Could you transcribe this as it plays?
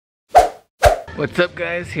What's up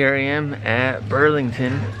guys, here I am at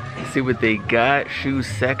Burlington. See what they got, shoe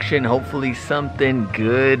section, hopefully something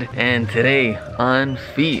good. And today on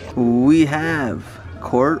feet, we have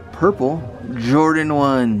court purple Jordan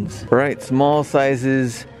 1s. Right, small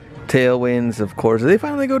sizes, tailwinds of course. Did they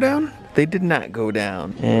finally go down? They did not go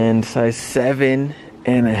down. And size 7.5.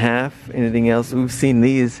 Anything else? We've seen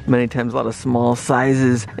these many times, a lot of small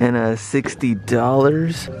sizes. And $60.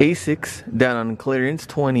 Asics down on clearance,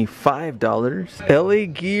 $25.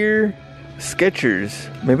 LA Gear Skechers,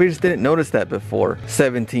 maybe I just didn't notice that before,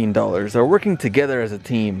 $17. They're working together as a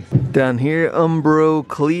team. Down here, Umbro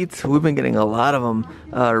cleats, we've been getting a lot of them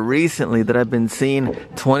recently that I've been seeing,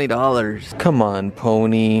 $20. Come on,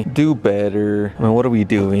 Pony, do better. I mean, what are we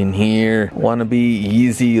doing here? Wanna be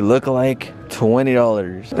Yeezy lookalike,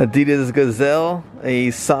 $20. Adidas Gazelle, a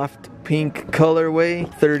soft pink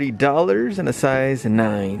colorway, $30 and a size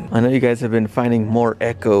 9. I know you guys have been finding more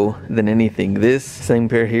Echo than anything. This same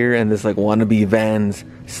pair here and this like wannabe Vans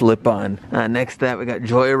slip-on. Next up we got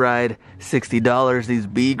Joyride, $60. These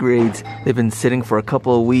B grades, they've been sitting for a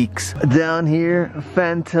couple of weeks. Down here,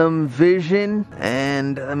 Phantom Vision,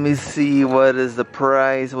 and let me see, what is the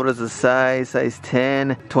price, what is the size?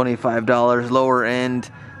 10, $25. Lower end,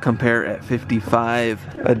 compare at $55.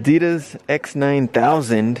 Adidas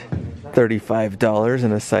X9000, $35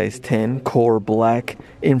 and a size 10, core black,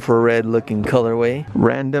 infrared looking colorway.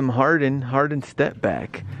 Random Harden step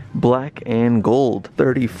back, black and gold,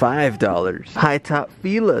 $35. High top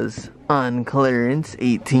Fila's on clearance,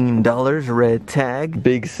 $18, red tag.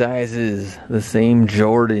 Big sizes, the same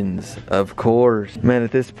Jordans, of course. Man,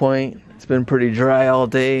 at this point, it's been pretty dry all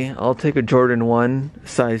day. I'll take a Jordan 1,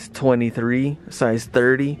 size 23, size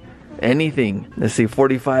 30. Anything. Let's see,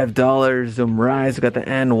 $45. Zoom Rise, we got the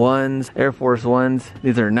N1s, Air Force Ones.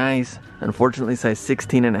 These are nice. Unfortunately, size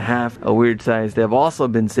 16.5, a weird size. They have also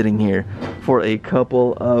been sitting here for a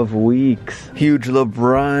couple of weeks. Huge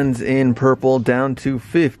LeBrons in purple, down to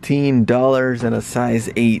 $15 and a size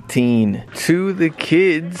 18. To the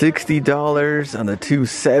kids, $60 on the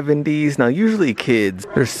 270s. Now, usually kids,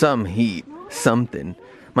 there's some heat, something.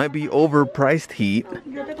 Might be overpriced heat,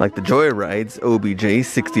 like the Joyrides, OBJ,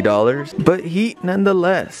 $60, but heat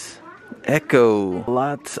nonetheless. Echo,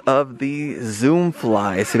 lots of the Zoom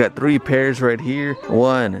Fly. So got 3 pairs right here.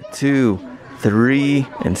 1, 2, 3,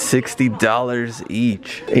 and $60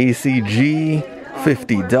 each. ACG,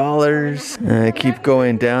 $50. Keep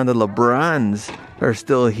going down. The LeBrons are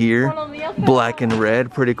still here, black and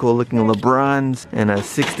red, pretty cool looking LeBrons, and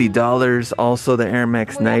 $60. Also the Air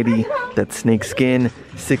Max 90, that snake skin,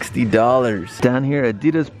 $60. Down here,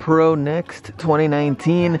 Adidas Pro Next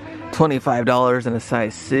 2019, $25 and a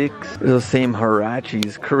size 6. Those same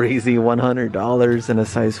Huaraches, crazy, $100 and a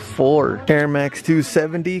size 4. Air Max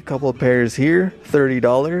 270, couple pairs here,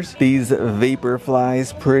 $30. These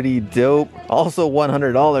Vaporflies, pretty dope, also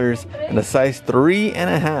 $100 and a size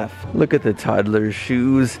 3.5. Look at the toddler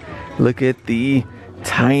shoes. Look at the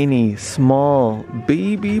tiny, small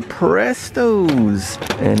baby Prestos.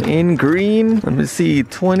 And in green, let me see,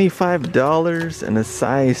 $25 and a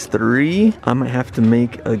size 3. I might have to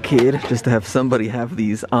make a kid just to have somebody have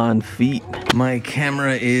these on feet. My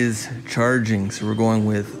camera is charging, so we're going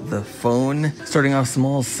with the phone. Starting off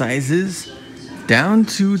small sizes, down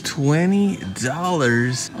to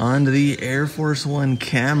 $20 on the Air Force One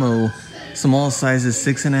Camo. Small sizes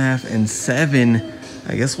 6.5 and 7.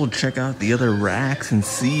 I guess we'll check out the other racks and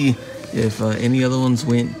see if any other ones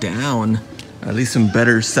went down. At least some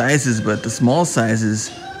better sizes, but the small sizes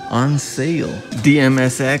on sale.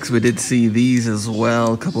 DMSX, we did see these as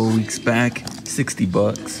well a couple of weeks back,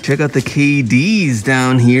 $60. Check out the KDs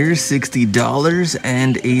down here, $60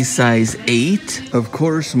 and a size 8. Of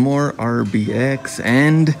course, more RBX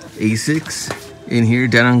and Asics. In here,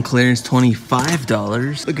 down on clearance,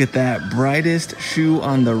 $25. Look at that, brightest shoe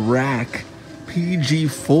on the rack,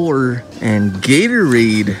 PG4 and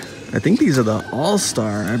Gatorade. I think these are the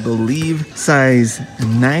All-Star, I believe, size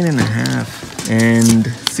 9.5. And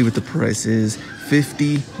see what the price is,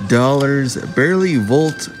 $50. Barely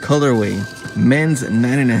Volt colorway, men's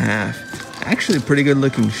 9.5. Actually a pretty good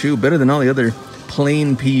looking shoe, better than all the other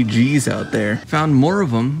plain PGs out there. Found more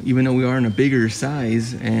of them, even though we are in a bigger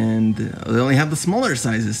size, and they only have the smaller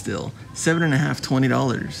sizes still. 7.5,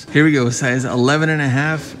 $20. Here we go, size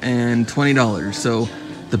 11.5 and $20. So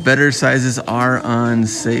the better sizes are on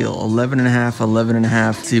sale. 11.5,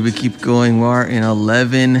 11.5. See if we keep going. We are in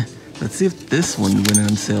 11, Let's see if this one went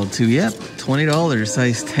on sale too. Yep, $20,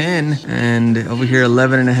 size 10. And over here,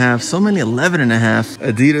 11.5. So many 11.5.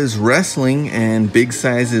 Adidas Wrestling and big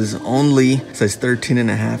sizes only. Size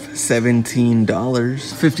 13.5, $17.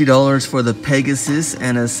 $50 for the Pegasus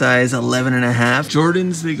and a size 11.5.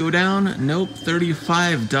 Jordans, they go down. Nope,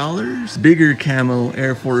 $35. Bigger camo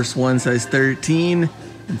Air Force One, size 13.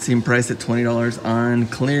 And same price at $20 on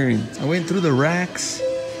clearance. I went through the racks.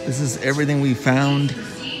 This is everything we found.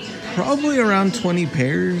 Probably around 20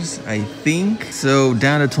 pairs, I think. So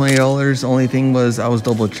down to $20. Only thing was I was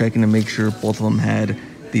double checking to make sure both of them had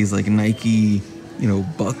these like Nike, you know,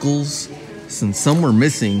 buckles. Since some were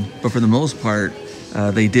missing, but for the most part,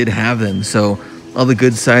 they did have them. So all the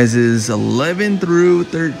good sizes, 11 through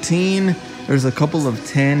 13. There's a couple of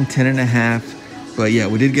 10, 10.5. But yeah,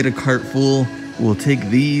 we did get a cart full. We'll take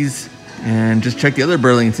these and just check the other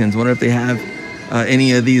Burlingtons. Wonder if they have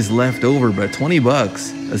any of these left over, but 20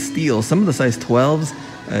 bucks, a steal. Some of the size 12s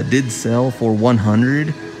did sell for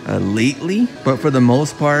 100 lately, but for the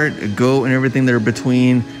most part, GOAT and everything, they're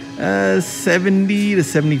between $70 to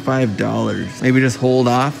 $75. Maybe just hold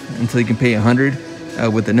off until you can pay 100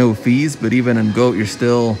 with the no fees, but even on GOAT, you're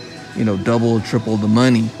still, you know, double, triple the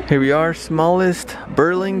money. Here we are, smallest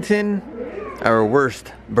Burlington, our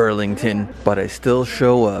worst Burlington, but I still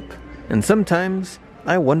show up. And sometimes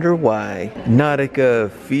I wonder why. Nautica,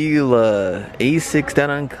 Fila, A6 down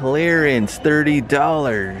on clearance,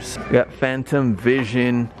 $30. We got Phantom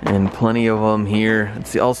Vision and plenty of them here.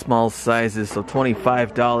 It's all small sizes, so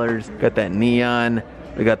 $25. Got that neon.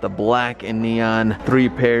 We got the black and neon. 3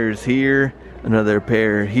 pairs here, another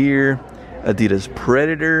pair here. Adidas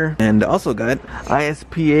Predator, and also got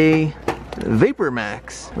ISPA Vapor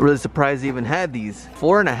Max. Really surprised they even had these.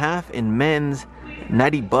 4.5 in men's,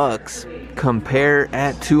 90 bucks. Compare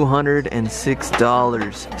at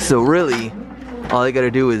 $206. So really, all you gotta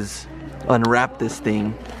do is unwrap this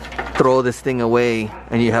thing, throw this thing away,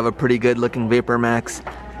 and you have a pretty good looking Vapor Max.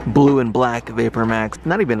 Blue and black Vapor Max.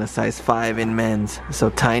 Not even a size 5 in men's. So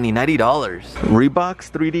tiny, $90. Reebok's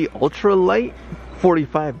 3D Ultra Light,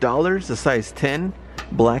 $45. A size 10,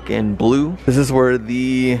 black and blue. This is where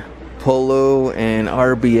the Polo and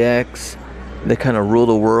RBX, they kind of rule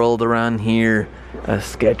the world around here.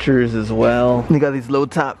 Skechers as well. You got these low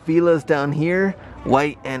top Filas down here,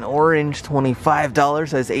 white and orange, $25,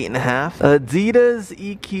 size 8.5. Adidas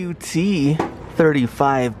EQT,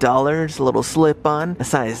 $35, a little slip on, a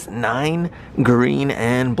size 9, green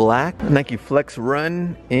and black. Nike Flex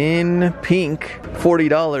Run in pink,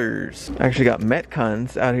 $40. I actually got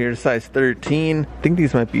Metcons out here, size 13. I think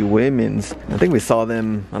these might be women's. I think we saw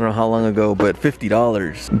them, I don't know how long ago, but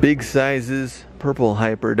 $50. Big sizes, purple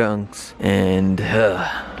Hyper Dunks, and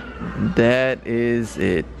that is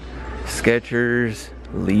it. Skechers,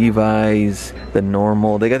 Levi's, the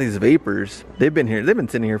normal. They got these Vapors. They've been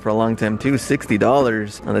sitting here for a long time too.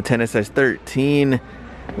 $60 on the tennis size 13.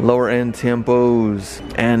 Lower end Tempos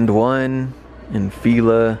and one and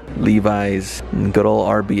Fila, Levi's, and good old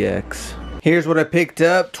RBX. Here's what I picked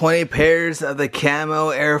up. 20 pairs of the Camo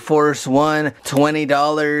Air Force One,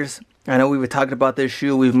 $20. I know we've talked about this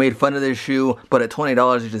shoe, we've made fun of this shoe, but at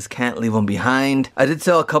 $20 you just can't leave them behind. I did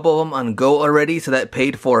sell a couple of them on GOAT already, so that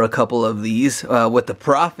paid for a couple of these with the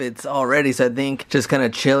profits already. So I think just kind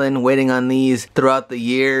of chilling, waiting on these throughout the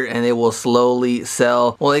year, and they will slowly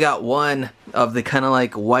sell. Well, they got one of the kind of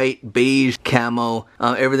like white beige camo.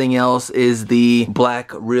 Everything else is the black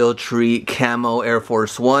Realtree Camo Air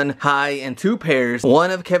Force One high, and 2 pairs. One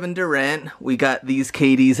of Kevin Durant. We got these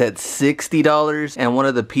KDs at $60, and one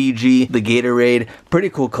of the PG, the Gatorade. Pretty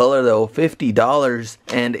cool color though, $50,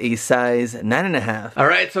 and a size 9.5. All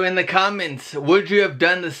right, so in the comments, would you have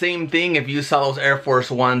done the same thing if you saw those Air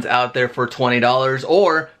Force Ones out there for $20,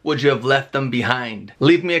 or would you have left them behind?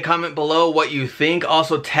 Leave me a comment below what you think.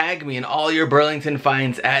 Also tag me in all your Burlington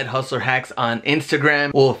finds at Hustler Hacks on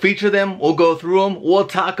Instagram. We'll feature them, we'll go through them, we'll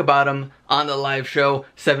talk about them on the live show,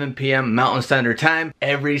 7 p.m. Mountain Standard Time,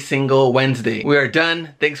 every single Wednesday. We are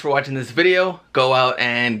done. Thanks for watching this video. Go out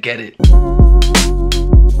and get it.